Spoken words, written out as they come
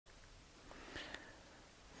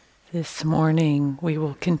This morning we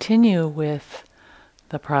will continue with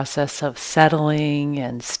the process of settling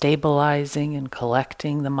and stabilizing and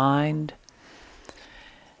collecting the mind.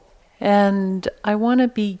 And I want to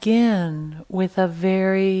begin with a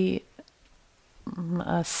very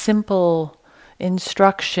simple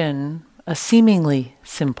instruction, a seemingly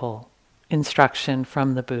simple instruction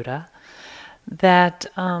from the Buddha that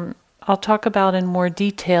I'll talk about in more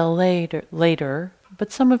detail later,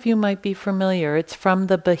 but some of you might be familiar. It's from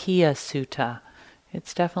the Bahiya Sutta.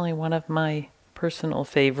 It's definitely one of my personal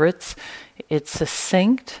favorites. It's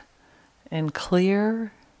succinct and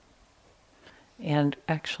clear and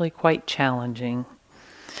actually quite challenging.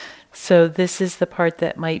 So this is the part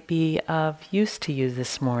that might be of use to you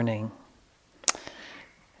this morning.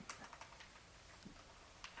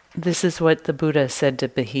 This is what the Buddha said to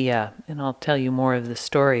Bahiya, and I'll tell you more of the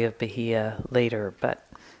story of Bahiya later, but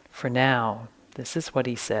for now, this is what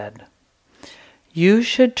he said. You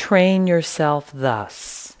should train yourself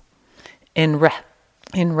thus. In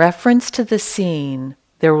reference to the seen,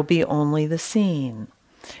 there will be only the seen.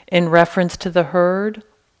 In reference to the heard,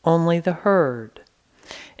 only the heard.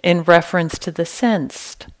 In reference to the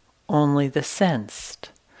sensed, only the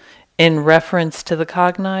sensed. In reference to the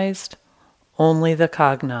cognized, only the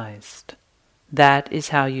cognized. That is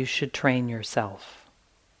how you should train yourself.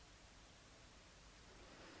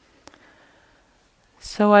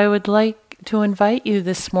 So I would like to invite you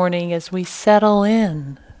this morning as we settle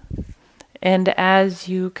in and as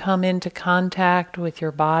you come into contact with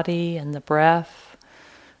your body and the breath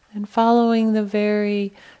and following the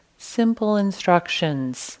very simple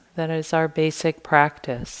instructions that is our basic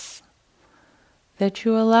practice, that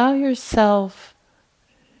you allow yourself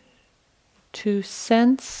to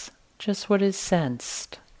sense just what is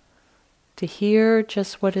sensed, to hear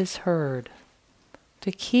just what is heard,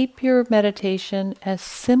 to keep your meditation as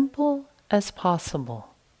simple as possible.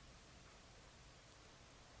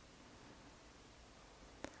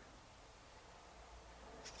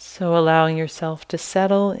 So allowing yourself to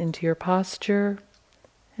settle into your posture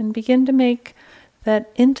and begin to make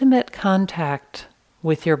that intimate contact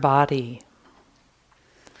with your body.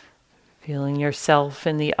 Feeling yourself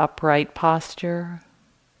in the upright posture.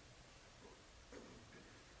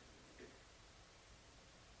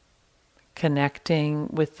 Connecting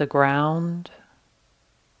with the ground.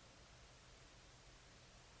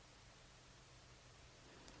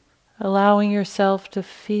 Allowing yourself to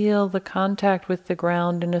feel the contact with the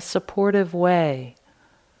ground in a supportive way,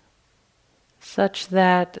 such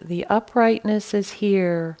that the uprightness is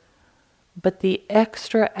here, but the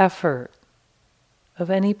extra effort of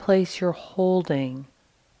any place you're holding,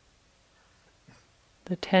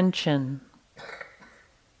 the tension,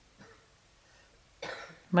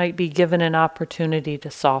 might be given an opportunity to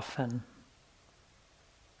soften.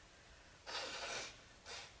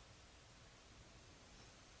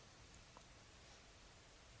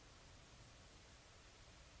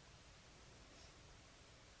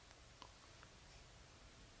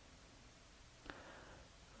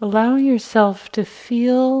 Allowing yourself to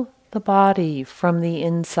feel the body from the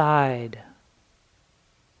inside.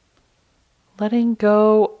 Letting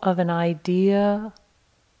go of an idea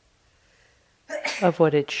of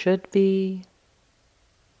what it should be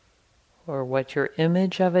or what your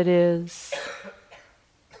image of it is.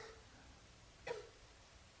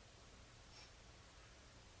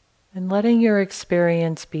 And letting your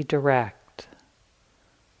experience be direct.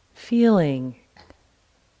 Feeling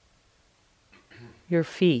your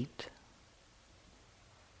feet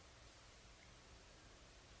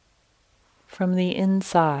from the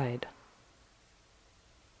inside.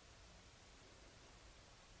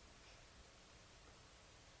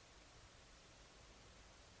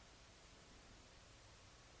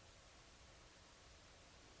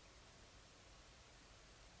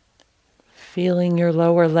 Feeling your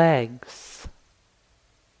lower legs.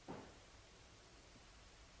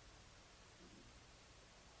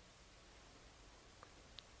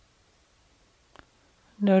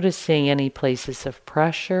 Noticing any places of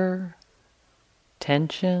pressure,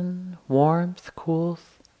 tension, warmth,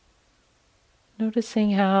 coolth.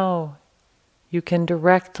 Noticing how you can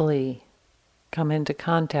directly come into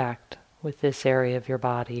contact with this area of your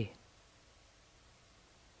body.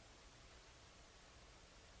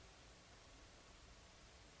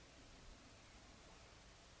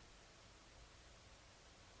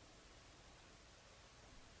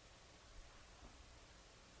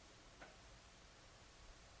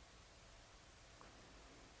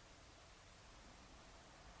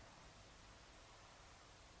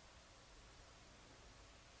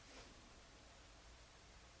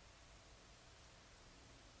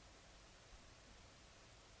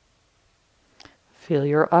 Feel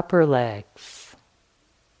your upper legs.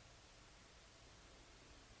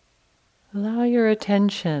 Allow your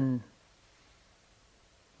attention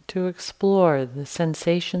to explore the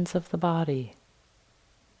sensations of the body.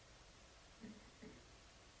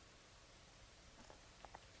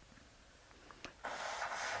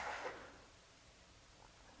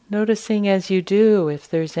 Noticing as you do if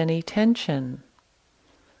there's any tension.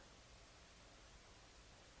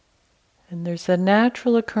 And there's a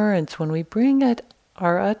natural occurrence when we bring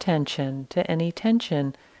our attention to any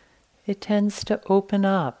tension, it tends to open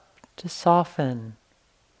up, to soften.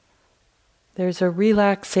 There's a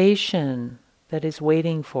relaxation that is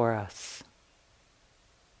waiting for us.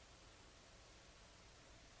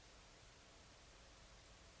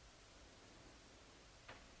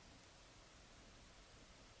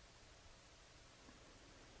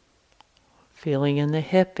 Feeling in the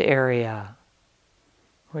hip area,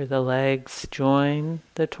 where the legs join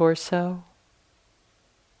the torso.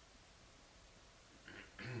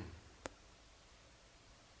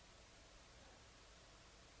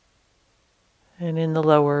 And in the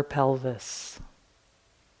lower pelvis.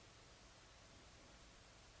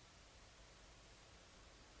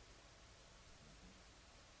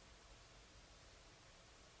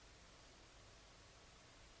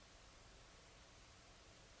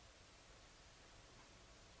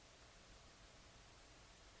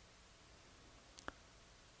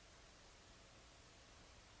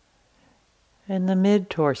 And the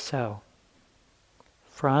mid-torso,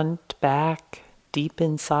 front, back, deep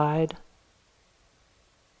inside.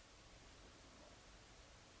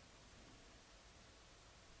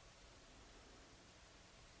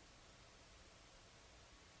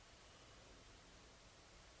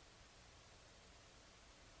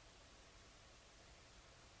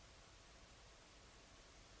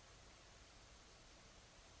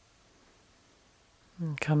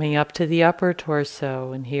 And coming up to the upper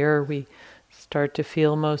torso, and here we start to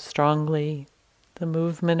feel most strongly the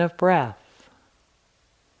movement of breath.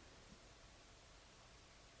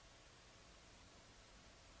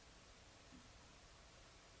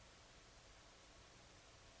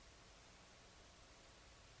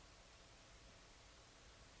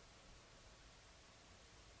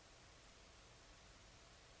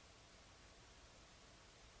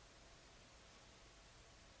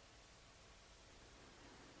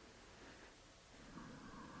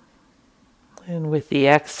 And with the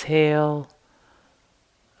exhale,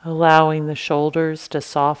 allowing the shoulders to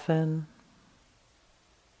soften.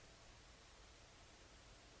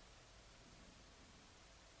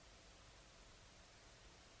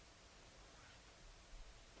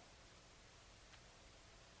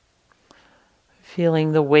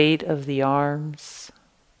 Feeling the weight of the arms.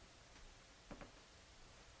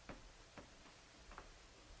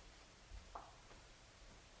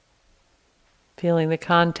 Feeling the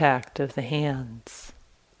contact of the hands.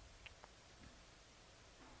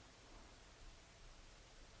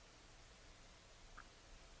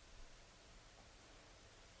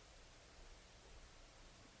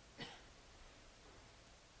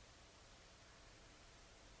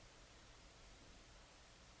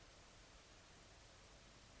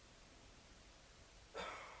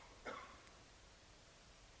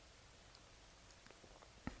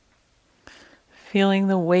 Feeling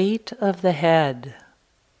the weight of the head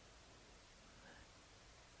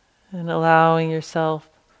and allowing yourself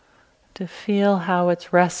to feel how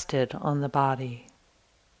it's rested on the body.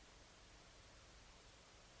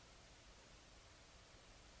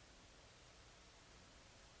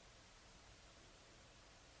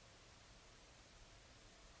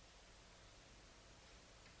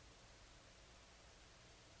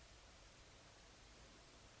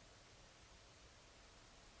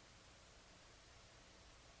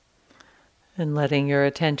 And letting your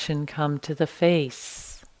attention come to the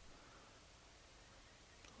face.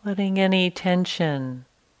 Letting any tension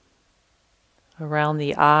around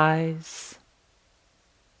the eyes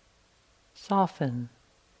soften.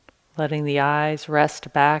 Letting the eyes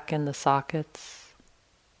rest back in the sockets.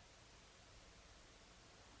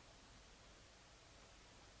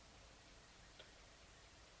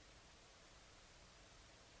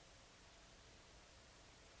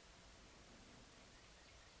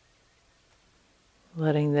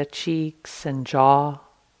 Letting the cheeks and jaw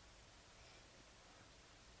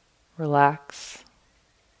relax.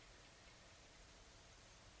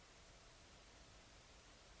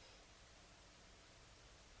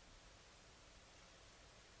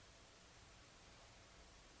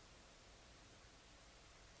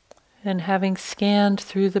 And having scanned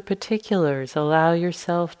through the particulars, allow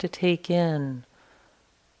yourself to take in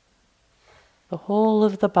the whole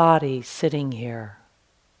of the body sitting here.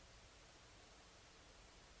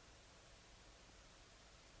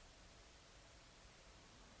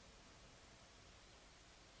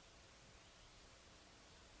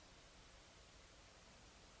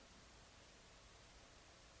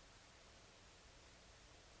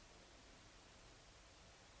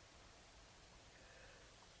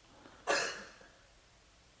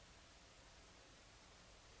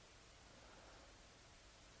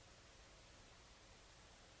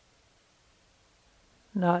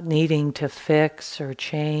 not needing to fix or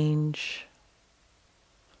change,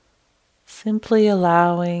 simply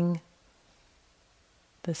allowing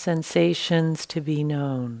the sensations to be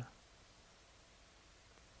known.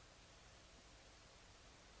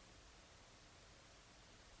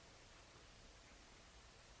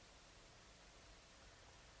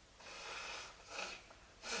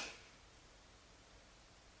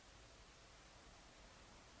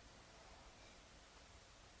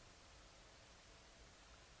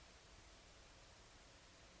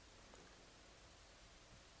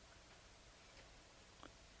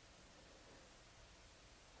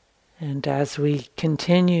 And as we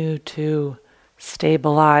continue to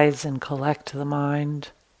stabilize and collect the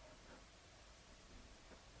mind,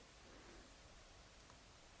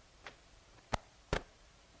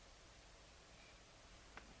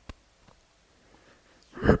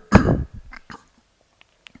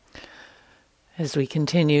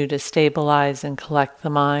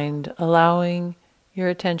 allowing your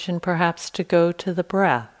attention perhaps to go to the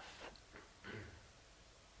breath.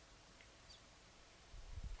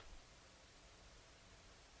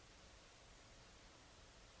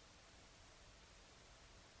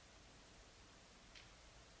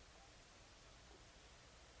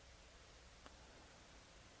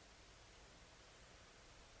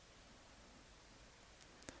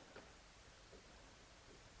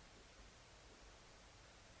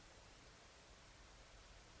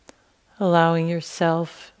 Allowing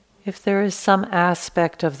yourself, if there is some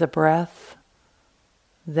aspect of the breath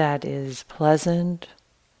that is pleasant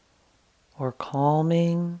or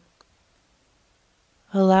calming,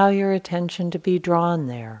 allow your attention to be drawn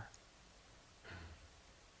there.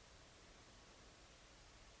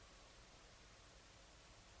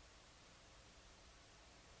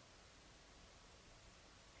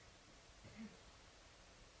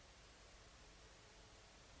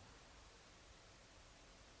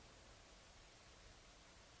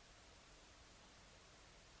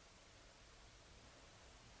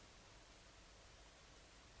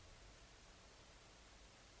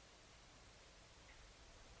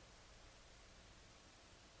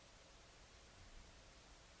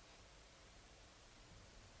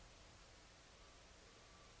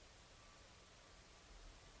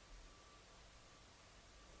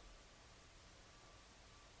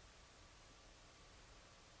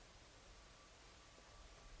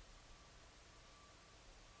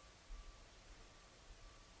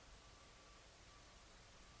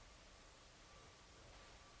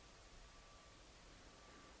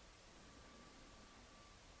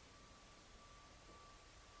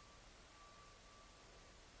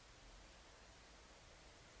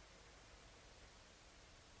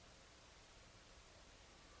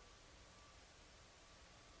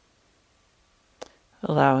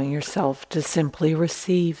 Allowing yourself to simply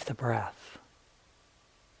receive the breath.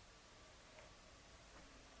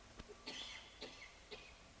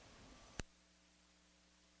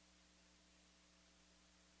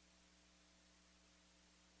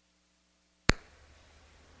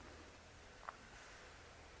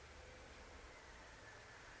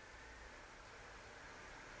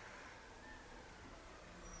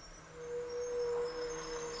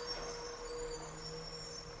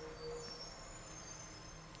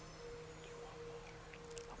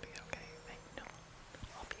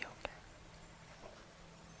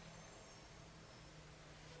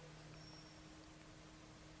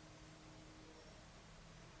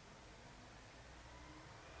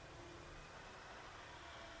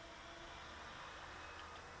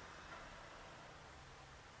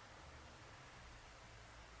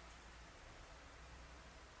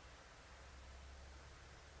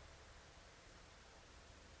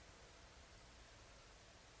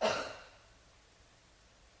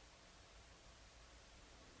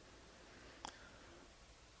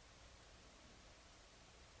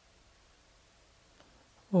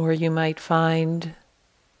 Or you might find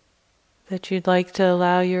that you'd like to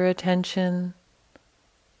allow your attention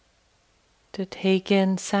to take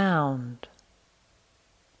in sound.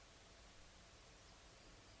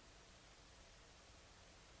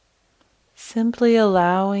 Simply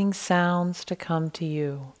allowing sounds to come to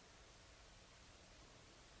you.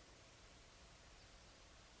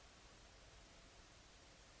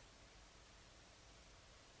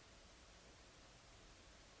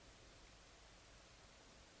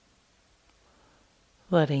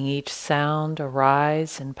 Letting each sound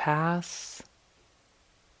arise and pass.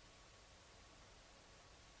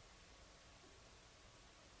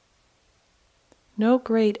 No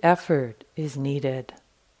great effort is needed.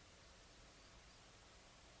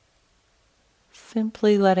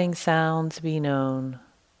 Simply letting sounds be known.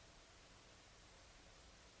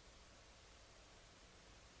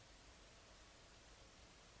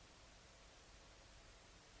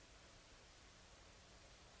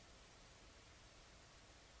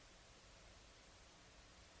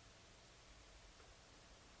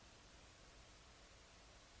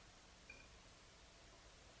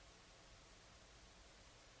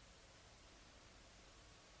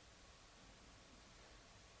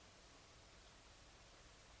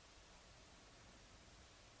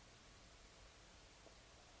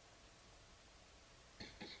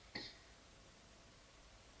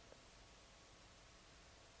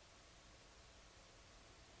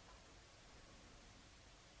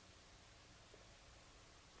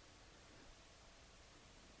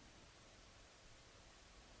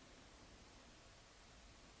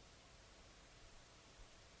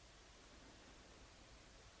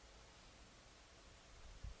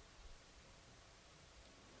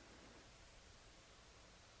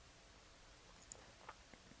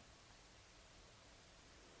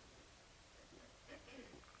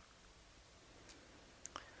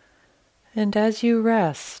 And as you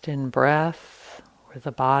rest in breath or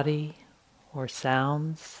the body or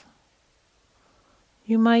sounds,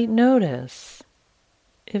 you might notice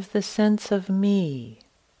if the sense of me,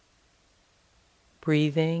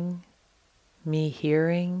 breathing, me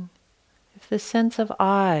hearing, if the sense of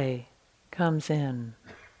I comes in.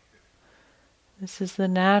 This is the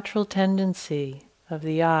natural tendency of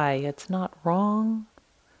the I. It's not wrong,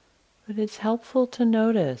 but it's helpful to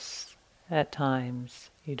notice at times.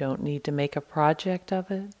 You don't need to make a project of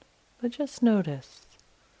it, but just notice.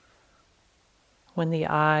 When the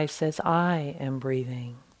I says, I am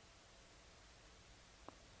breathing,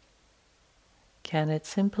 can it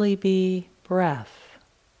simply be breath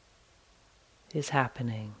is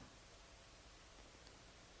happening?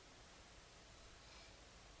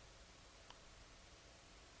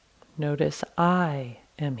 Notice I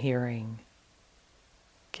am hearing.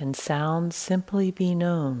 Can sound simply be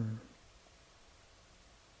known?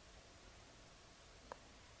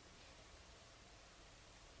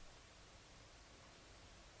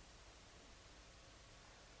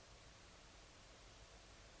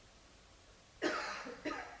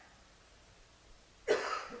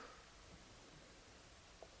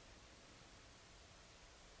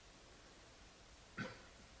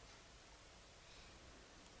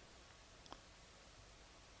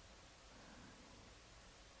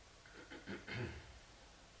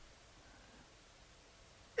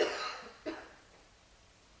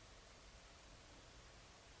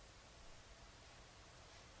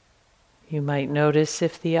 You might notice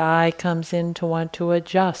if the I comes in to want to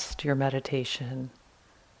adjust your meditation,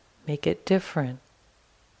 make it different,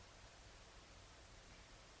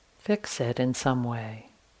 fix it in some way.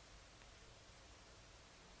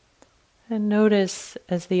 And notice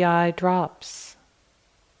as the I drops,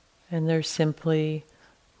 and there's simply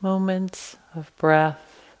moments of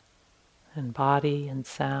breath and body and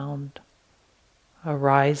sound,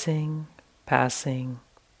 arising, passing,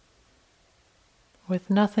 with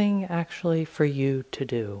nothing actually for you to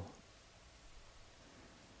do.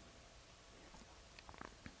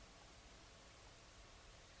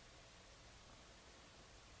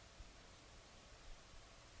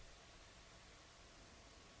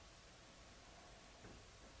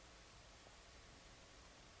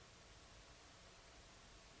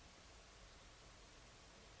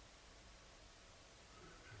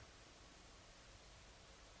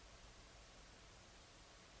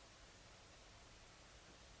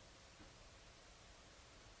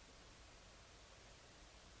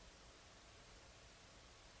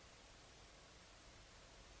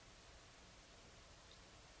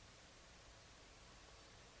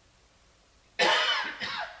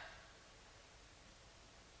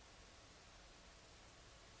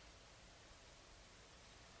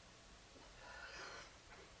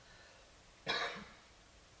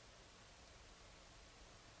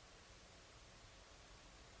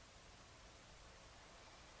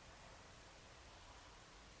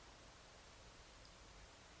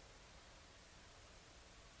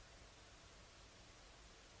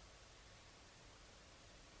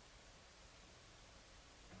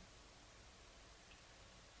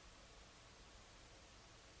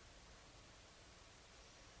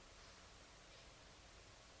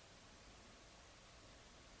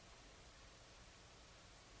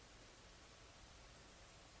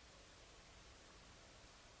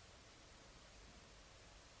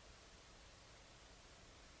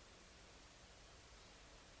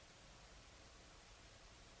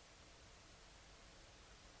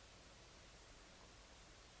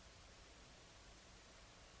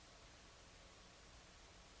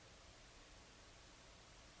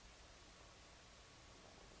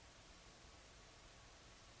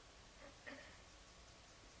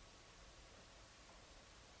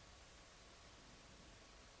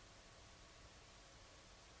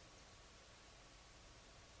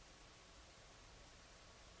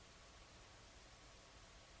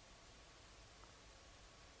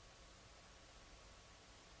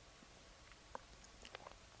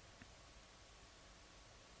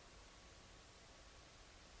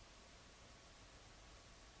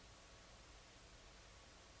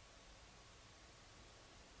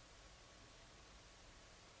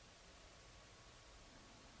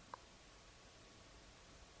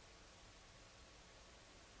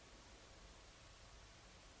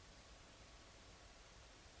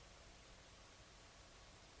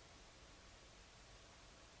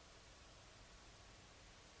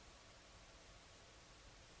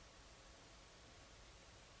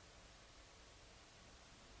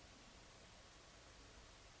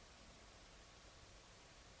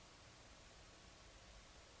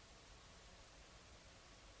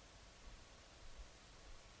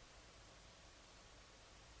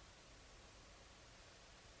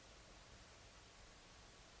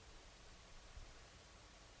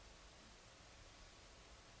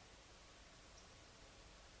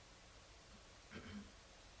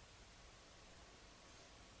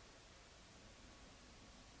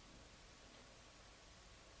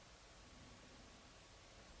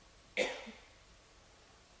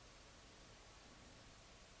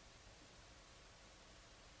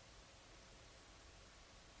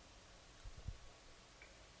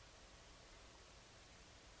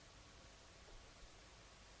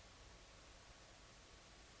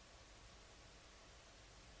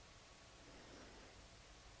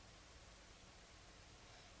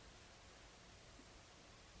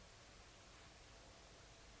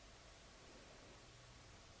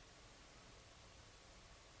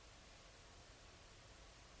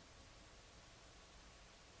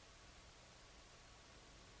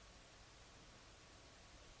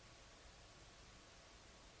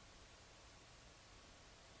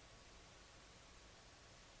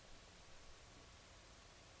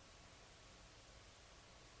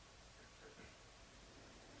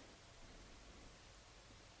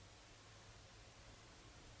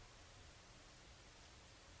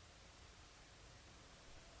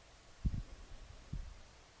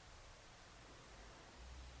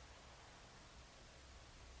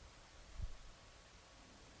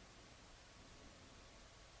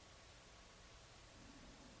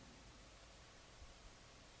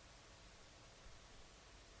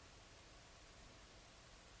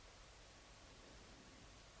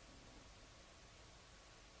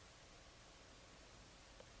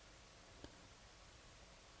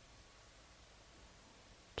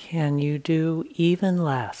 can you do even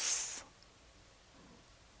less?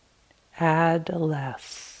 Add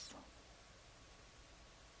less.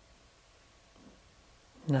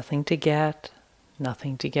 Nothing to get,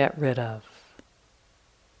 nothing to get rid of.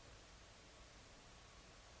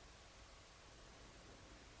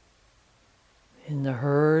 In the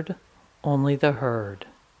heard, only the heard.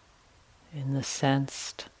 In the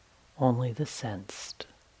sensed, only the sensed.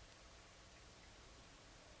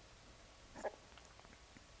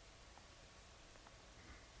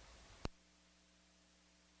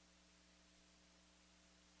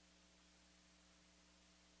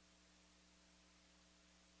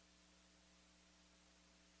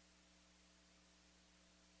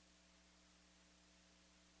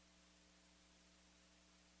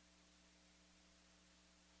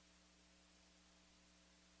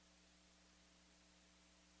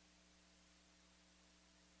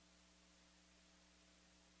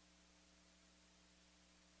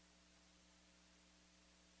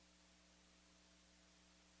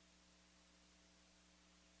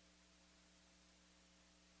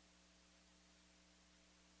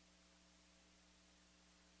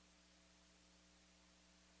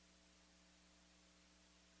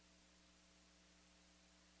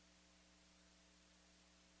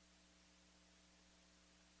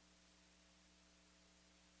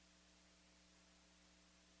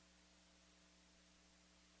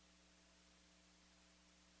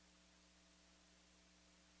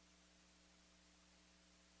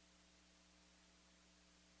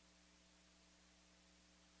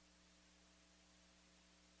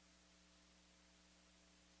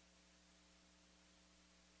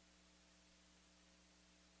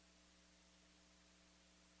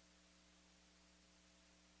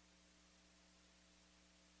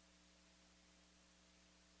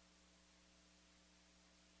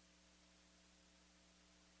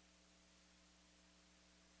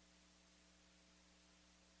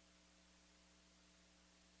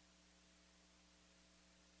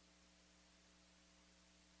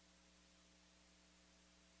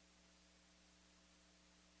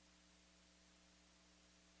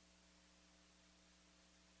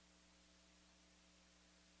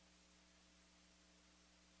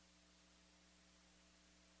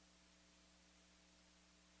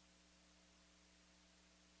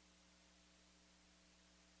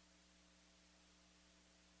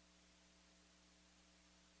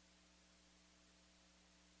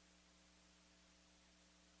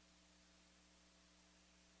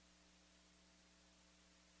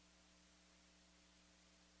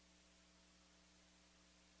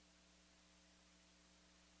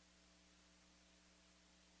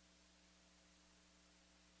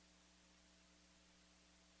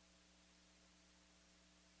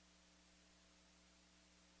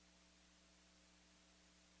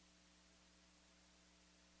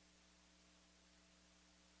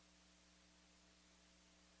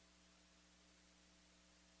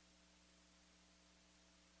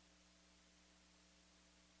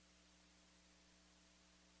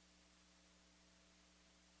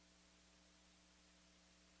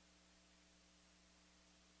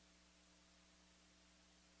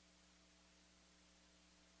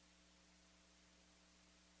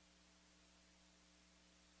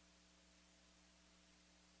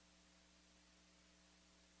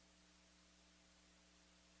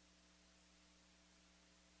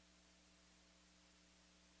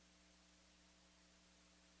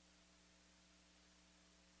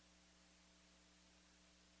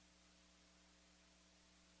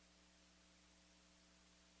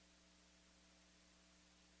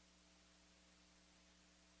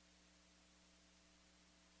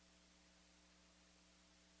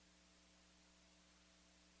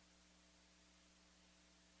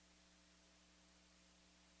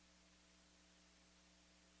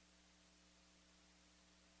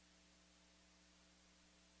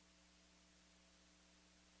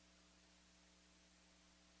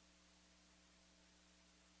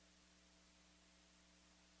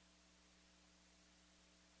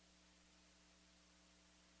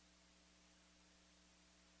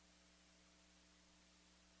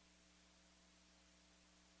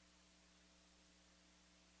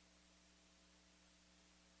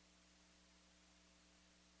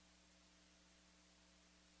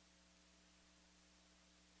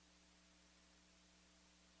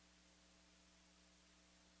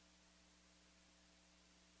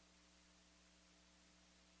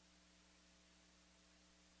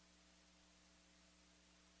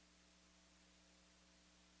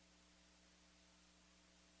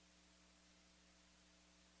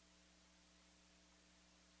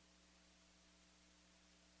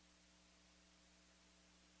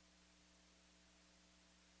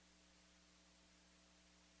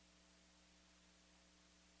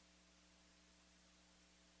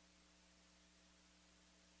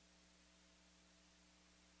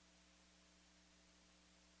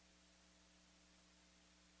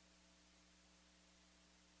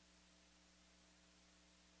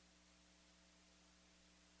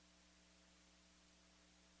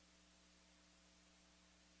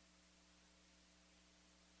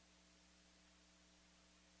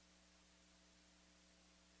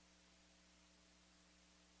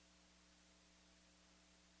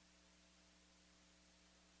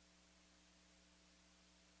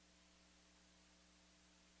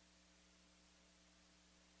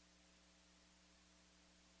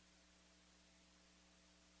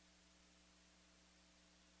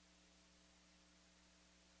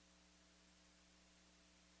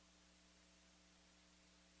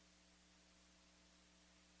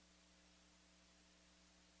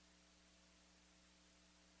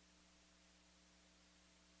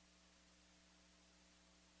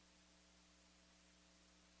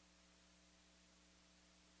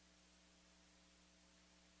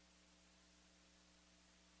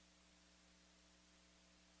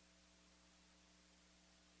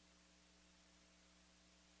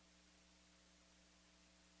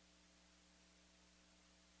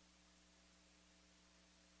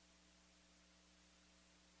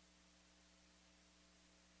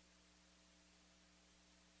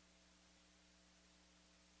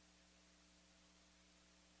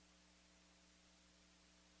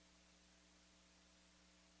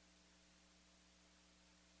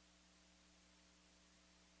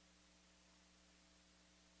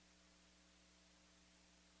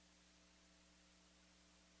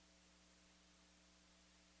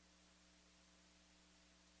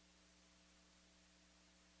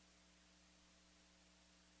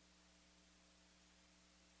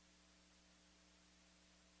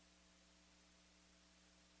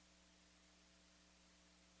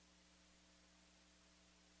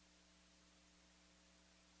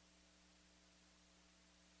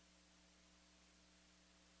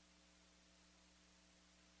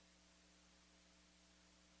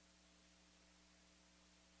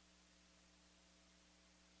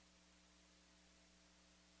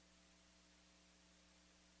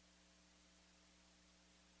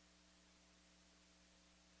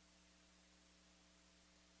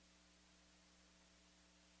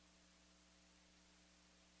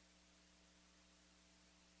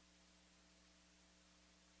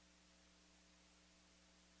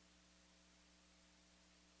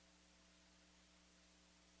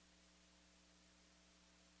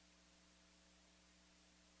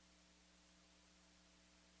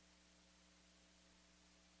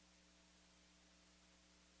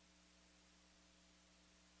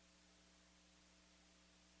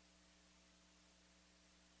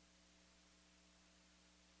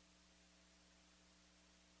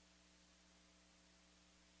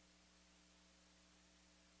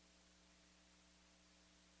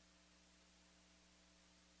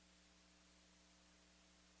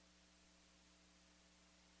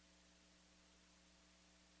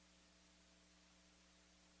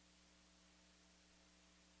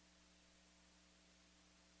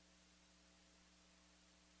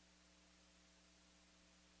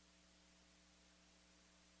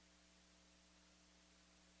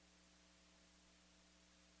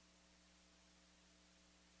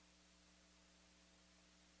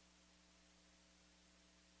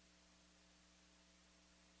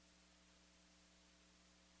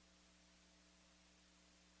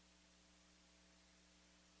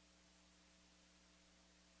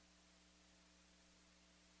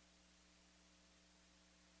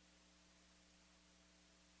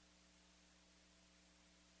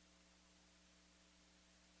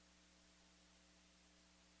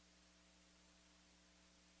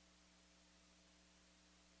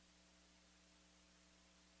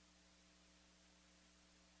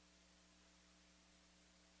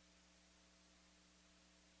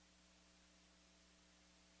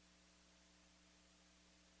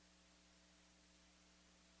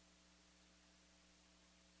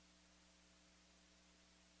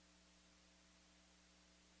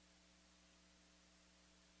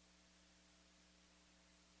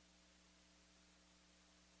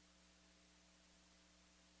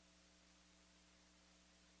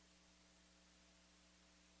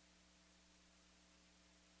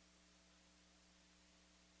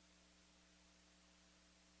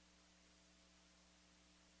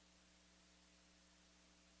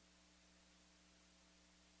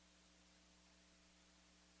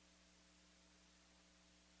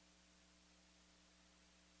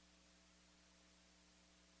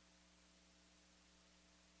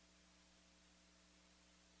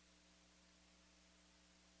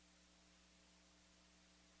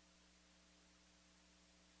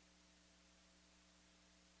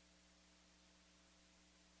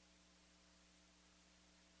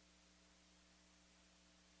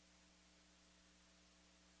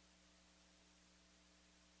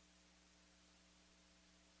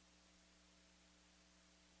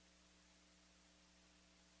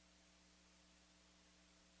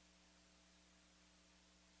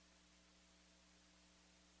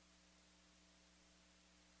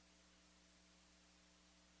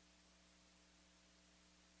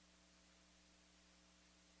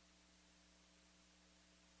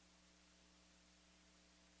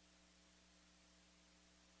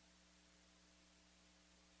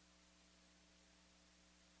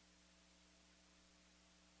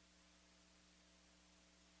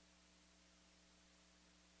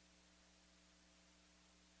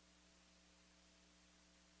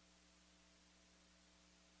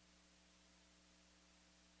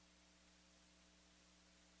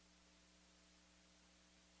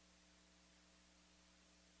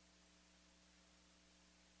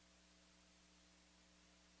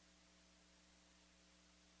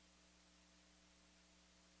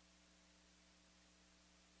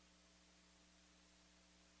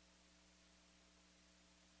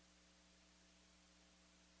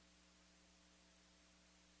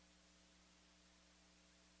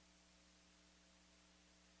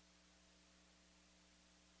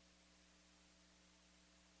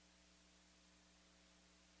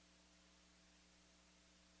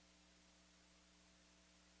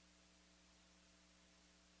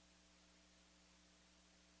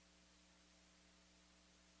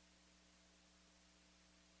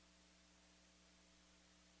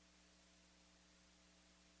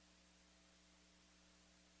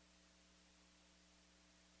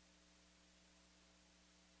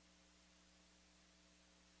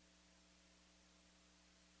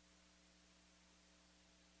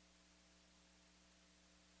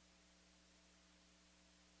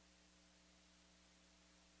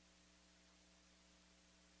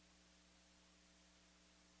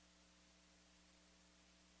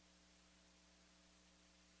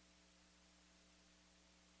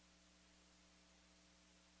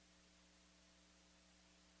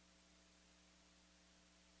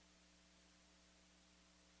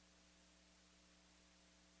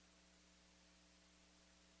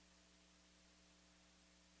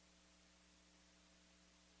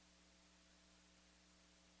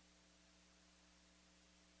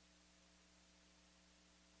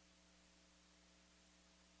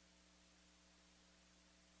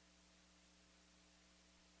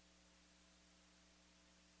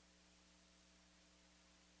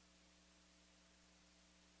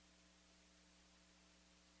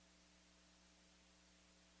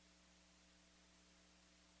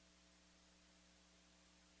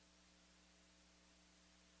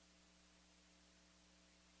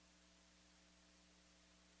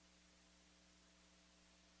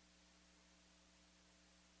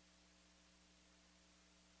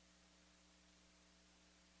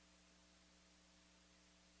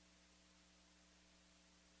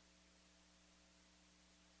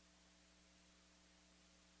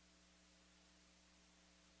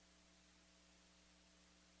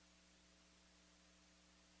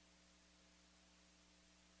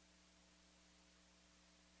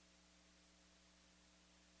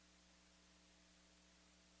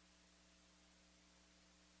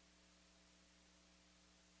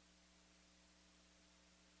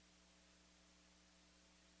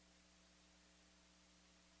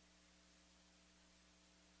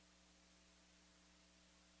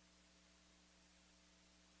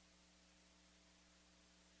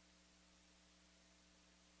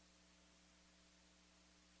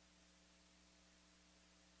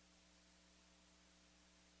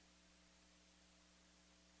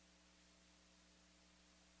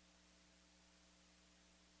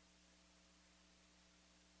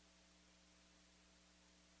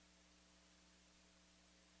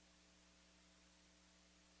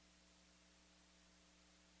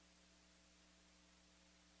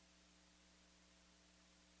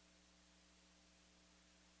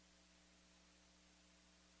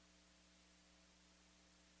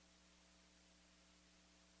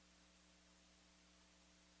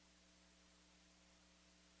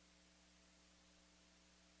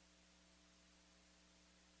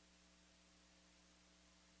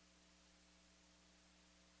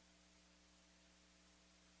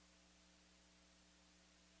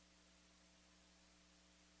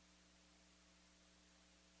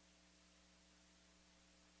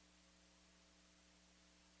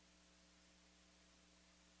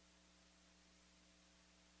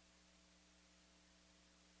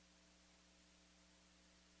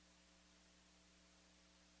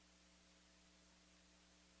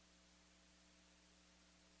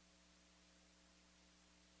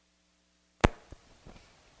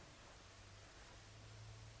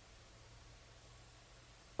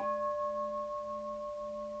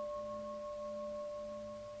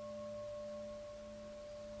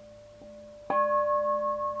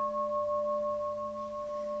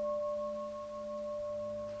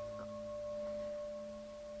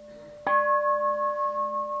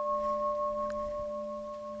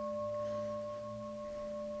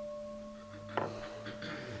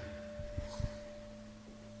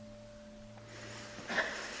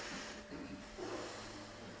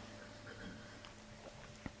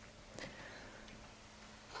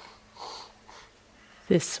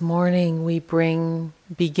 This morning we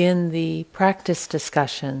begin the practice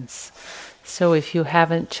discussions. So if you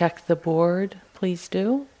haven't checked the board, please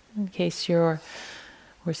do, in case we're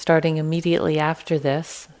starting immediately after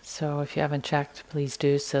this. So if you haven't checked, please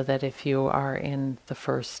do, so that if you are in the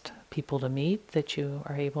first people to meet, that you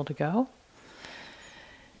are able to go.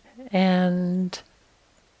 And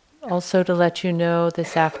also to let you know,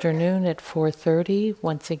 this afternoon at 4:30,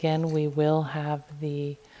 once again, we will have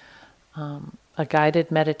a guided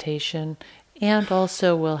meditation, and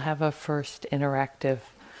also we'll have a first interactive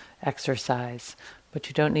exercise. But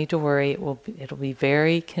you don't need to worry; it'll be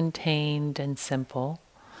very contained and simple.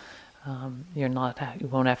 You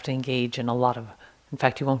won't have to engage in in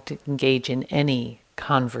fact, you won't engage in any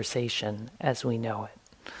conversation as we know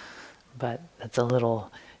it. But that's a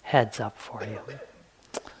little heads up for you.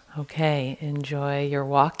 Okay, enjoy your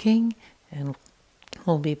walking, and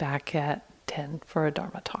we'll be back at 10 for a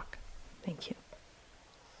Dharma talk. Thank you.